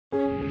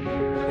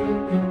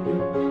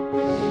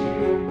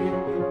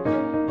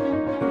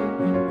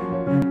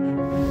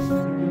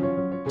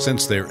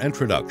Since their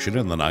introduction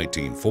in the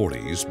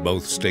 1940s,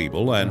 both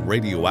stable and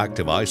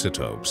radioactive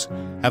isotopes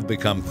have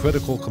become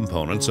critical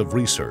components of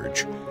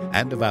research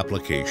and of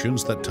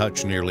applications that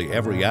touch nearly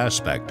every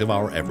aspect of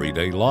our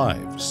everyday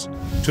lives.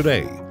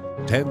 Today,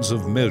 tens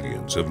of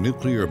millions of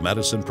nuclear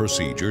medicine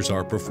procedures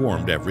are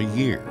performed every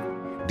year.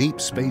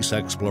 Deep space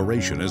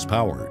exploration is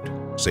powered,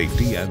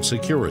 safety and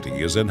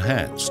security is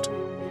enhanced,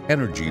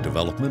 energy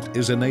development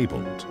is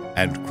enabled,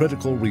 and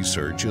critical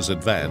research is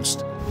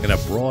advanced in a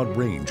broad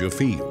range of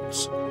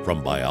fields,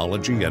 from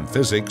biology and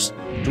physics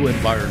to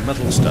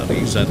environmental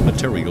studies and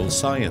material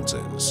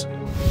sciences.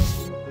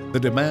 The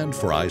demand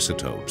for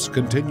isotopes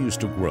continues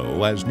to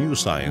grow as new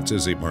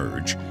sciences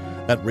emerge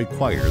that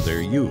require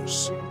their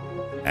use,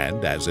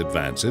 and as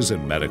advances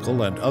in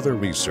medical and other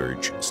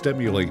research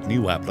stimulate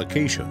new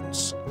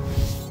applications.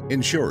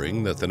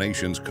 Ensuring that the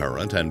nation's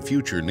current and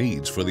future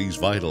needs for these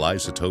vital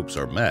isotopes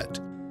are met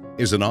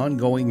is an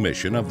ongoing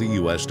mission of the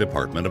U.S.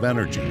 Department of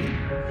Energy.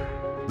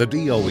 The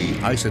DOE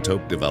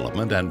Isotope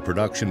Development and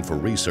Production for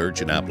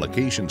Research and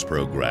Applications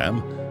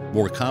Program,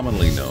 more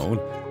commonly known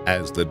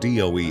as the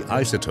DOE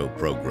Isotope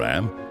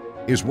Program,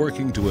 is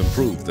working to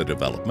improve the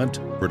development,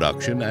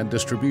 production, and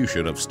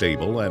distribution of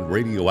stable and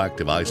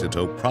radioactive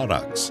isotope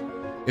products,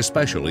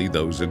 especially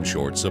those in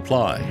short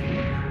supply.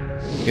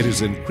 It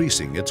is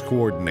increasing its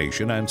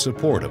coordination and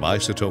support of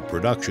isotope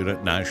production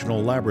at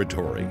national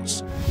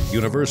laboratories,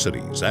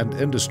 universities, and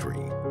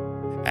industry,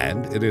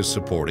 and it is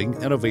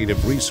supporting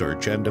innovative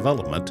research and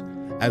development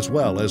as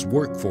well as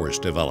workforce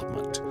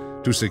development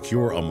to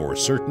secure a more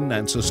certain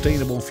and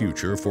sustainable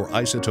future for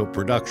isotope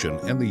production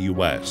in the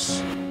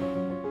U.S.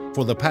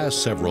 For the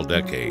past several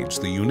decades,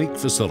 the unique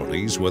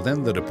facilities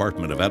within the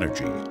Department of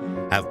Energy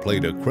have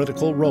played a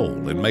critical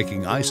role in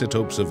making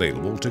isotopes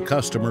available to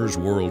customers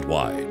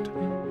worldwide.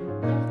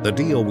 The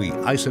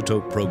DOE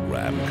Isotope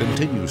Program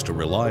continues to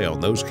rely on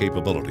those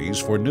capabilities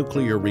for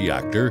nuclear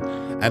reactor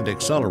and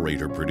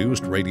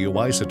accelerator-produced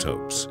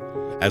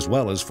radioisotopes, as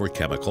well as for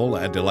chemical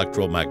and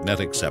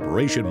electromagnetic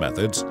separation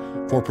methods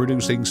for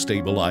producing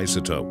stable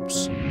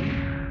isotopes.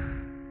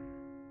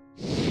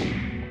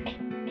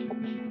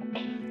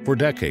 For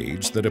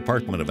decades, the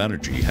Department of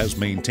Energy has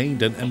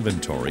maintained an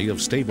inventory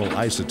of stable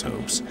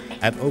isotopes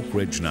at Oak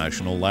Ridge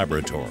National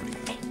Laboratory.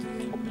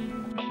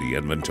 The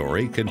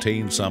inventory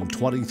contains some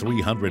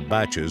 2,300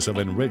 batches of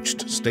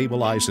enriched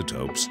stable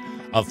isotopes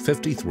of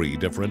 53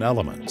 different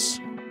elements.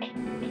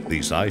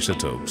 These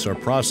isotopes are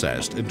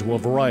processed into a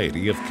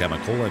variety of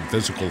chemical and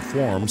physical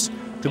forms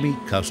to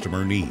meet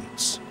customer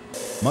needs.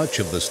 Much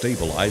of the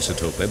stable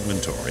isotope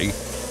inventory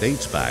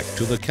dates back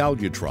to the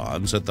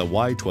calutrons at the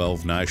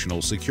Y-12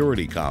 National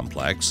Security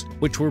Complex,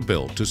 which were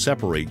built to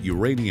separate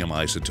uranium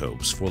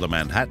isotopes for the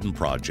Manhattan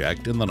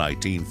Project in the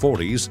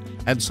 1940s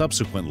and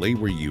subsequently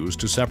were used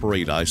to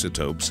separate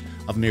isotopes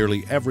of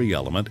nearly every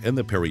element in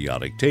the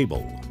periodic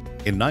table.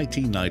 In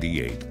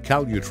 1998,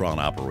 calutron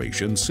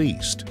operations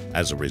ceased.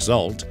 As a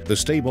result, the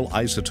stable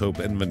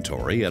isotope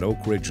inventory at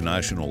Oak Ridge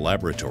National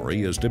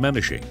Laboratory is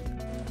diminishing.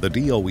 The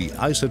DOE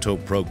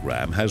Isotope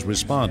Program has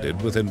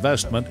responded with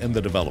investment in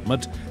the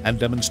development and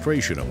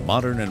demonstration of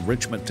modern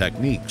enrichment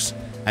techniques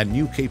and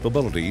new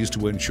capabilities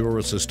to ensure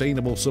a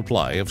sustainable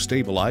supply of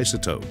stable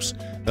isotopes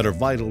that are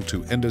vital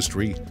to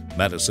industry,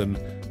 medicine,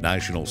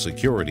 national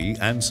security,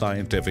 and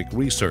scientific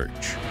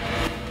research.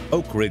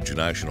 Oak Ridge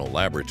National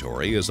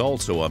Laboratory is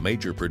also a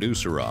major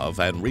producer of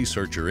and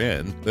researcher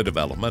in the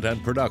development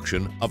and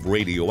production of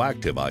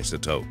radioactive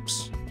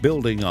isotopes.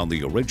 Building on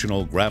the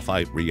original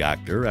graphite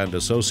reactor and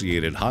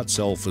associated hot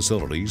cell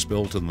facilities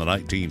built in the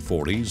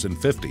 1940s and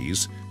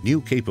 50s,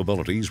 new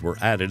capabilities were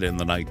added in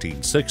the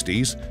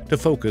 1960s to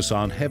focus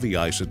on heavy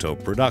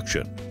isotope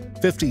production.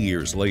 50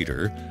 years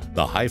later,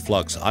 the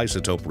high-flux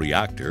isotope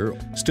reactor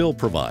still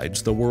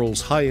provides the world's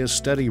highest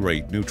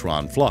steady-rate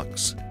neutron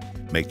flux,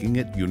 making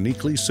it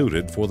uniquely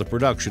suited for the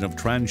production of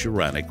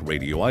transuranic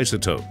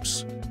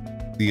radioisotopes.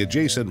 The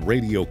adjacent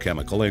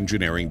Radiochemical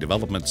Engineering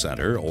Development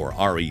Center, or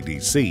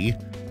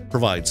REDC,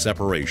 provides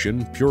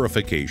separation,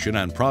 purification,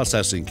 and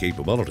processing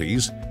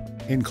capabilities,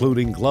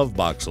 including glove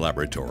box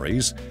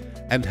laboratories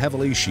and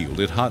heavily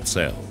shielded hot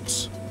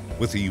cells.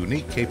 With the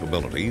unique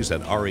capabilities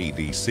at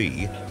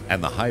REDC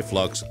and the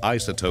high-flux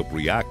isotope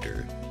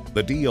reactor,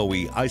 the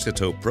DOE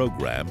Isotope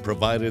Program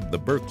provided the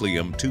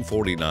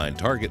berkelium-249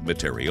 target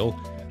material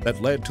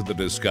that led to the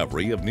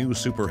discovery of new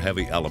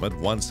super-heavy element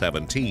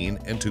 117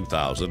 in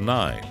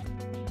 2009.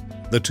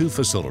 The two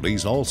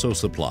facilities also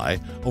supply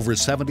over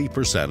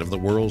 70% of the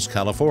world's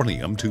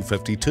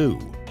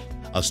californium-252,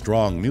 a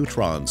strong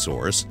neutron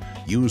source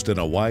used in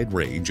a wide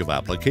range of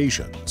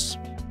applications.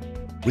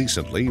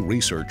 Recently,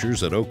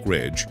 researchers at Oak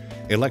Ridge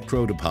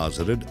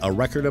electrodeposited a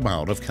record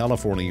amount of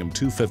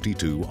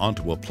californium-252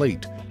 onto a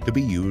plate to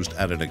be used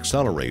at an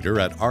accelerator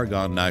at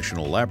Argonne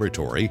National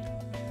Laboratory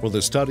for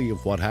the study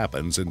of what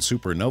happens in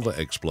supernova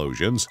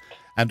explosions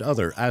and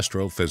other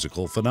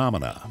astrophysical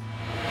phenomena.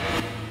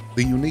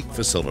 The unique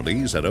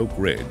facilities at Oak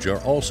Ridge are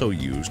also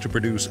used to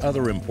produce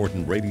other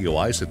important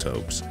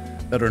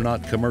radioisotopes that are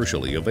not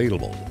commercially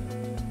available.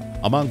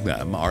 Among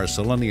them are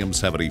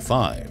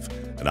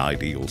selenium-75, an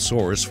ideal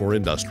source for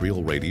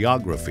industrial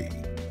radiography,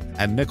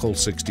 and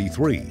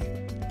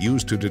nickel-63,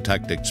 used to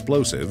detect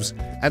explosives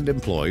and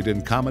employed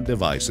in common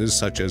devices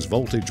such as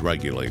voltage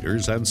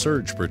regulators and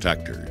surge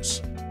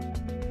protectors.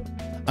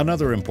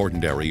 Another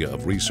important area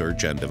of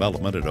research and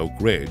development at Oak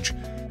Ridge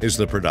is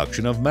the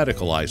production of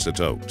medical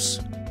isotopes.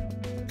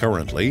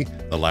 Currently,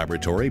 the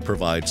laboratory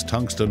provides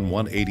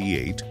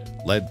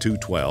tungsten-188,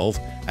 lead-212,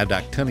 and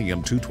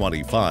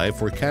actinium-225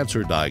 for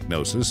cancer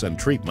diagnosis and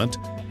treatment,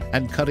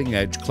 and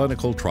cutting-edge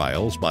clinical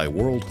trials by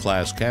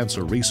world-class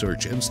cancer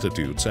research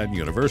institutes and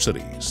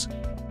universities.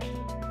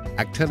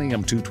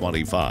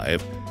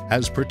 Actinium-225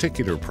 has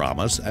particular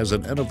promise as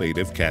an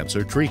innovative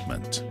cancer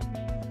treatment.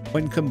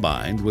 When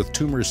combined with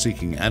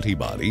tumor-seeking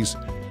antibodies,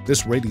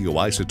 this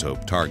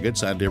radioisotope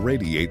targets and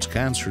irradiates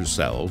cancer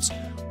cells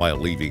while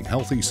leaving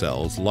healthy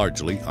cells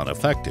largely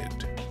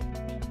unaffected.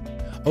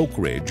 Oak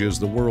Ridge is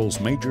the world's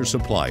major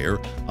supplier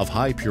of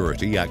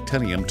high-purity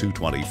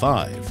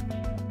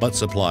actinium-225, but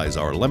supplies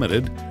are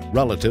limited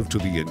relative to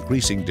the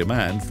increasing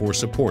demand for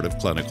supportive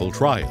clinical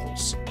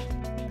trials.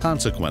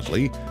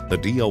 Consequently, the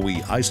DOE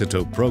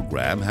Isotope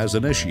Program has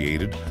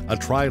initiated a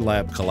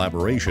tri-lab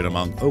collaboration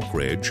among Oak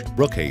Ridge,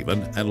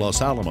 Brookhaven, and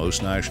Los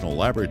Alamos National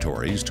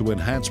Laboratories to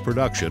enhance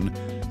production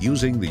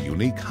using the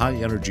unique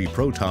high-energy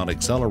proton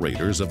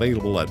accelerators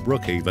available at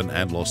Brookhaven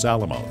and Los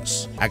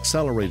Alamos.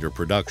 Accelerator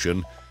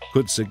production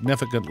could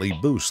significantly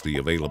boost the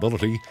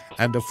availability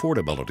and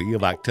affordability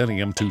of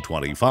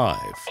actinium-225.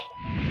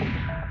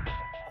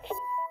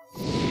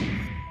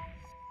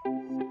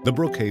 The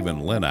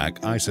Brookhaven Linear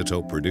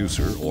Isotope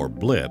Producer, or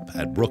BLIP,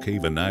 at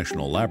Brookhaven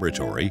National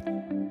Laboratory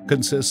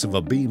consists of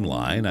a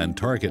beamline and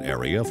target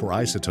area for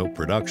isotope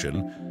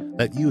production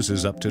that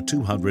uses up to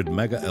 200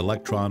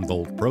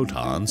 mega-electron-volt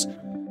protons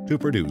to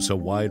produce a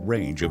wide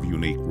range of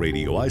unique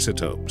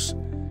radioisotopes,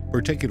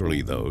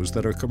 particularly those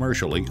that are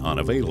commercially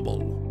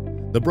unavailable.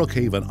 The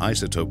Brookhaven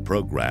Isotope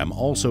Program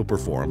also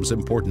performs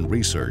important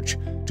research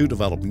to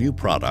develop new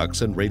products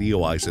and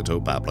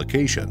radioisotope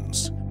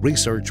applications.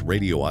 Research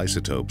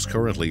radioisotopes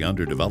currently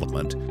under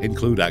development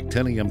include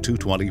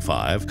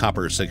actinium-225,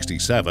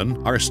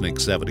 copper-67,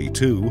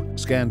 arsenic-72,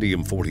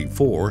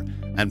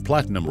 scandium-44, and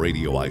platinum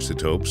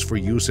radioisotopes for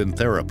use in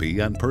therapy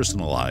and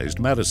personalized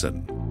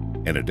medicine.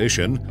 In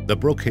addition, the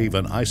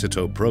Brookhaven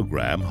Isotope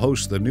Program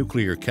hosts the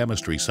Nuclear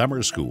Chemistry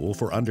Summer School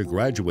for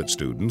undergraduate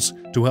students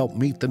to help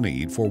meet the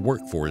need for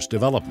workforce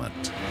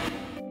development.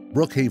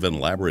 Brookhaven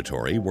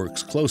Laboratory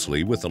works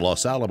closely with the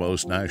Los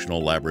Alamos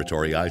National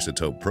Laboratory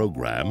Isotope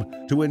Program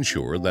to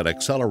ensure that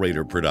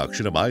accelerator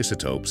production of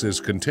isotopes is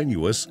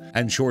continuous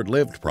and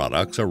short-lived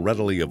products are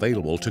readily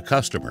available to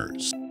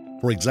customers.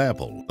 For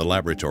example, the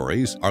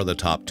laboratories are the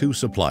top 2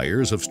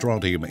 suppliers of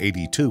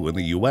strontium-82 in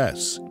the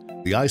U.S.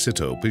 The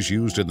isotope is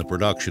used in the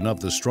production of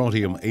the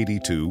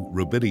strontium-82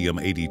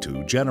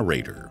 rubidium-82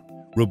 generator.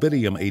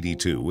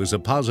 Rubidium-82 is a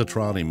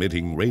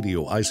positron-emitting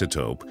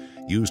radioisotope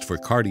used for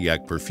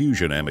cardiac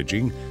perfusion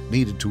imaging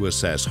needed to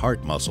assess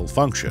heart muscle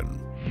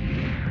function.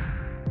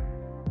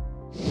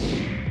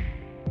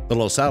 The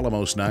Los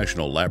Alamos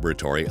National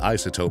Laboratory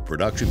Isotope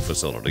Production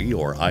Facility,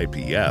 or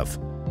IPF,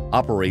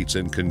 operates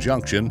in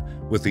conjunction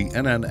with the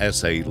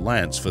NNSA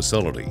Lance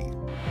facility.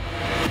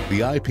 The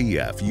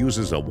IPF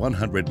uses a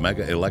 100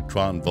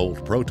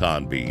 mega-electron-volt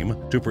proton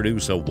beam to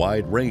produce a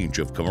wide range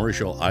of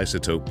commercial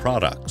isotope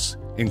products,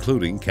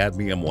 including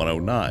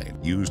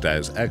cadmium-109, used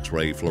as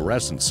X-ray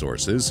fluorescence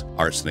sources,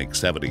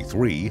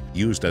 arsenic-73,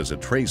 used as a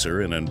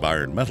tracer in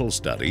environmental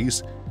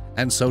studies,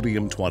 and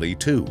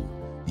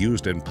sodium-22,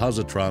 used in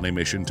positron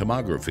emission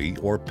tomography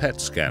or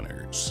PET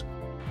scanners.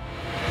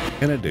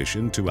 In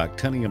addition to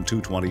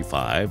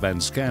actinium-225 and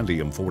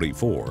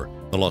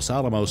scandium-44, the Los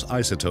Alamos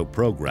Isotope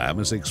Program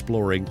is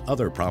exploring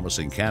other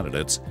promising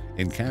candidates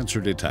in cancer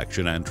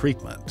detection and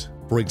treatment.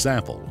 For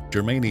example,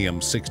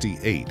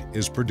 germanium-68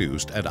 is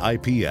produced at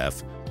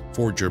IPF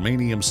for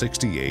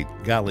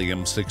germanium-68,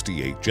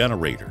 gallium-68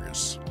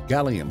 generators.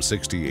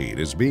 Gallium-68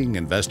 is being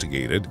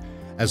investigated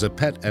as a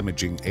PET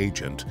imaging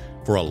agent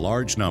for a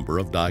large number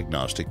of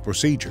diagnostic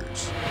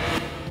procedures.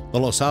 The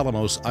Los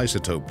Alamos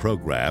Isotope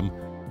Program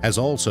has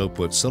also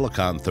put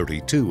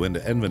silicon-32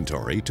 into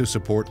inventory to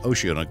support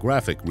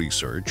oceanographic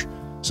research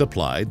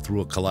supplied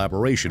through a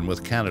collaboration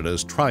with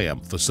Canada's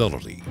Triumph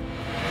facility.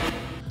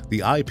 The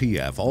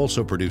IPF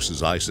also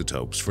produces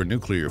isotopes for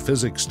nuclear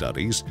physics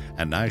studies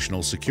and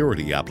national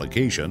security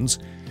applications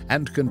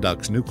and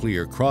conducts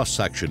nuclear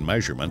cross-section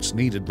measurements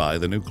needed by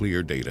the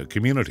nuclear data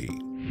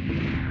community.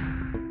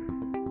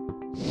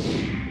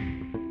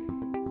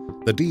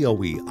 The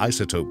DOE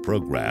Isotope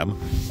Program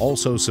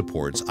also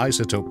supports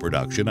isotope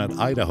production at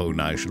Idaho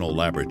National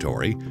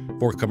Laboratory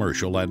for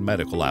commercial and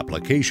medical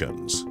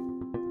applications.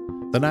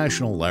 The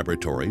National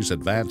Laboratory's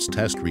Advanced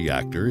Test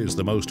Reactor is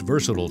the most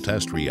versatile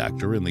test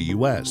reactor in the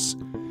U.S.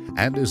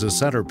 and is a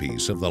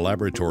centerpiece of the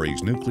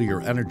laboratory's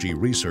nuclear energy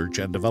research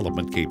and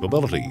development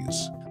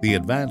capabilities. The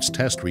Advanced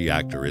Test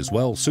Reactor is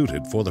well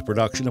suited for the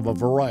production of a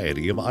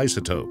variety of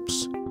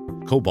isotopes.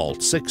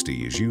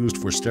 Cobalt-60 is used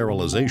for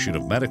sterilization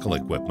of medical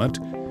equipment,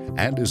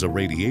 and is a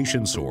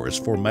radiation source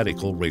for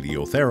medical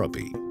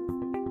radiotherapy.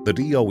 The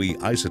DOE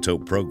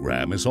Isotope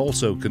Program is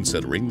also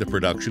considering the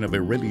production of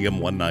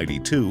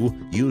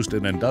iridium-192 used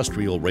in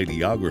industrial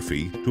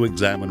radiography to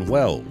examine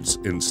welds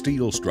in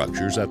steel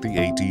structures at the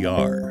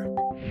ATR.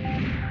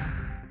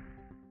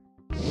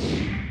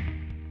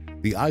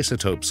 The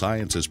Isotope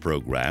Sciences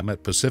Program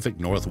at Pacific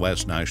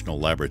Northwest National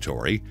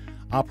Laboratory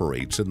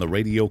operates in the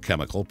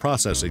Radiochemical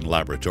Processing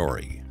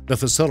Laboratory. The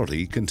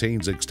facility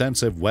contains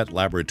extensive wet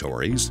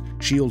laboratories,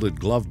 shielded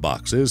glove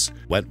boxes,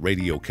 wet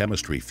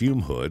radiochemistry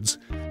fume hoods,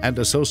 and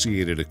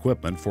associated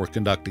equipment for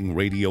conducting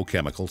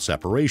radiochemical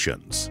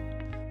separations,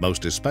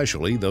 most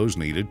especially those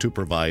needed to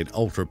provide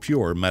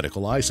ultra-pure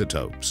medical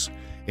isotopes,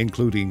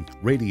 including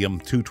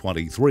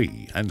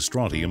radium-223 and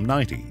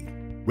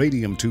strontium-90.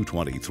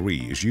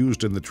 Radium-223 is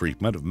used in the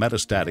treatment of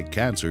metastatic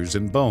cancers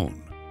in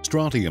bone.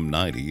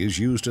 Strontium-90 is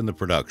used in the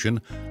production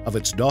of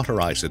its daughter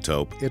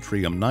isotope,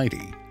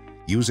 yttrium-90,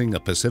 using a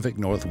Pacific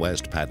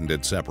Northwest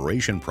patented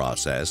separation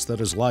process that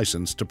is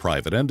licensed to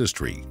private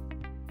industry.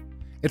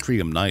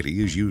 Yttrium-90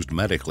 is used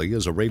medically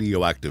as a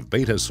radioactive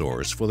beta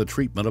source for the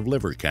treatment of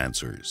liver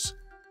cancers.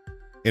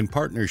 In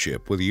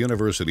partnership with the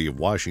University of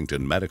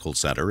Washington Medical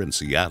Center in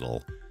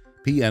Seattle,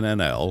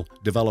 BNL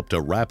developed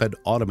a rapid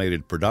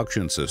automated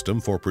production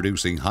system for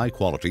producing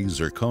high-quality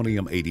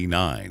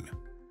zirconium-89.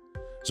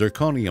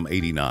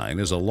 Zirconium-89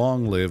 is a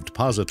long-lived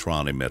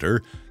positron emitter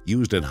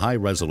used in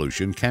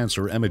high-resolution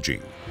cancer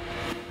imaging.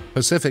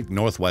 Pacific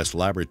Northwest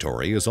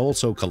Laboratory is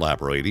also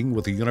collaborating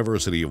with the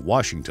University of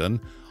Washington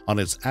on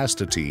its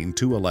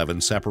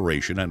astatine-211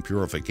 separation and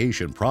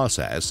purification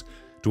process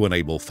to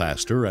enable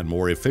faster and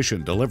more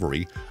efficient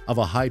delivery of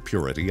a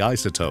high-purity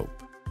isotope.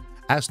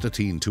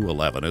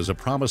 Astatine-211 is a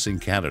promising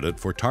candidate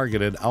for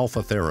targeted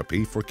alpha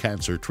therapy for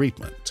cancer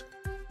treatment.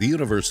 The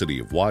University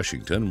of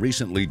Washington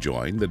recently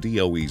joined the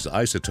DOE's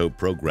Isotope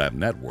Program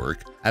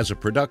Network as a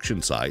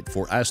production site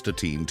for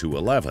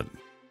astatine-211.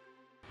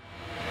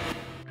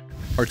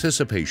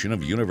 Participation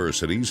of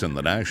universities in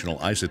the National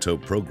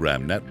Isotope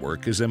Program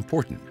Network is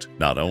important,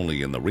 not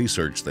only in the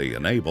research they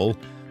enable,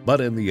 but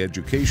in the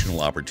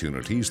educational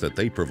opportunities that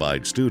they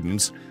provide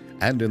students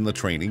and in the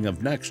training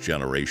of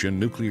next-generation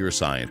nuclear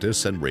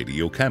scientists and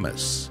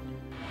radiochemists.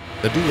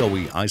 The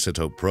DOE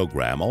Isotope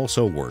Program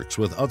also works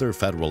with other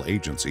federal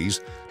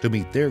agencies to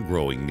meet their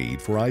growing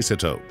need for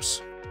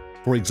isotopes.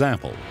 For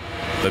example,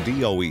 the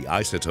DOE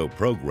Isotope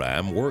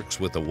Program works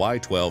with the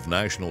Y-12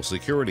 National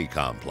Security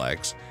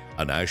Complex,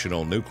 a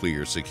National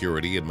Nuclear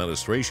Security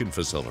Administration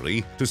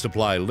facility, to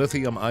supply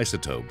lithium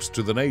isotopes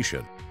to the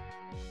nation.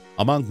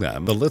 Among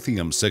them, the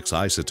lithium-6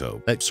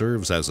 isotope that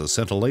serves as a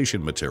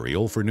scintillation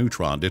material for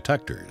neutron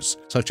detectors,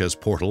 such as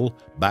portal,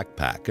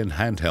 backpack, and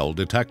handheld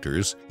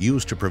detectors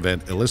used to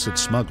prevent illicit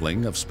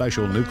smuggling of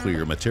special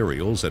nuclear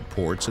materials at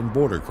ports and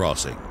border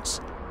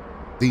crossings.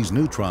 These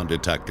neutron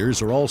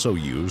detectors are also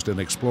used in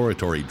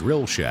exploratory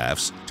drill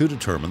shafts to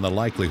determine the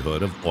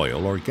likelihood of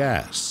oil or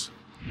gas.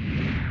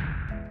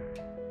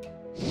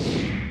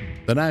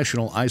 The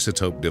National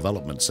Isotope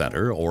Development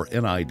Center, or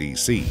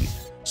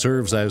NIDC,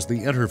 serves as the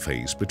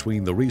interface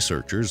between the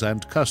researchers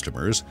and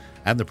customers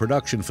and the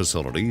production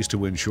facilities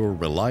to ensure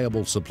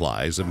reliable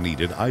supplies of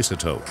needed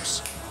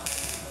isotopes.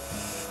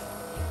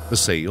 The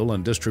sale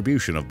and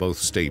distribution of both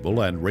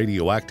stable and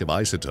radioactive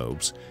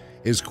isotopes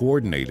is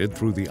coordinated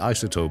through the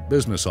Isotope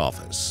Business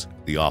Office.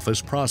 The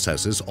office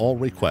processes all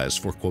requests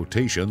for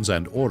quotations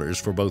and orders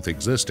for both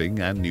existing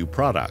and new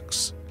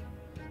products.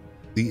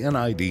 The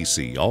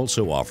NIDC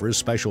also offers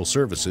special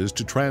services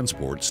to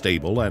transport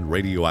stable and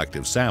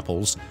radioactive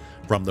samples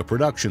from the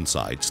production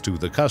sites to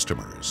the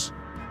customers.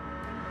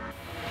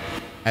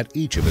 At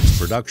each of its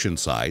production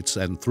sites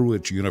and through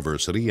its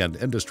university and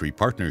industry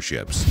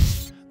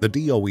partnerships, the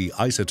DOE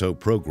Isotope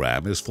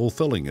Program is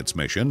fulfilling its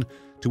mission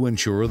to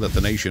ensure that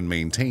the nation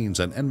maintains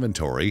an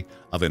inventory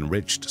of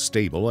enriched,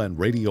 stable, and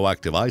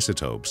radioactive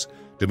isotopes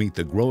to meet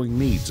the growing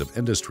needs of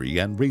industry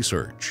and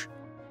research.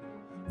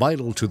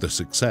 Vital to the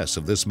success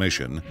of this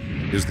mission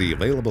is the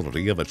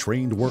availability of a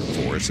trained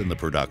workforce in the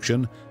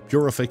production,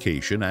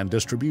 purification, and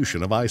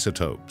distribution of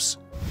isotopes,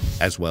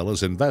 as well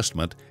as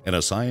investment in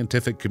a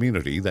scientific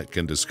community that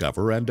can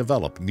discover and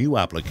develop new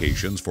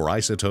applications for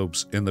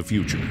isotopes in the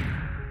future.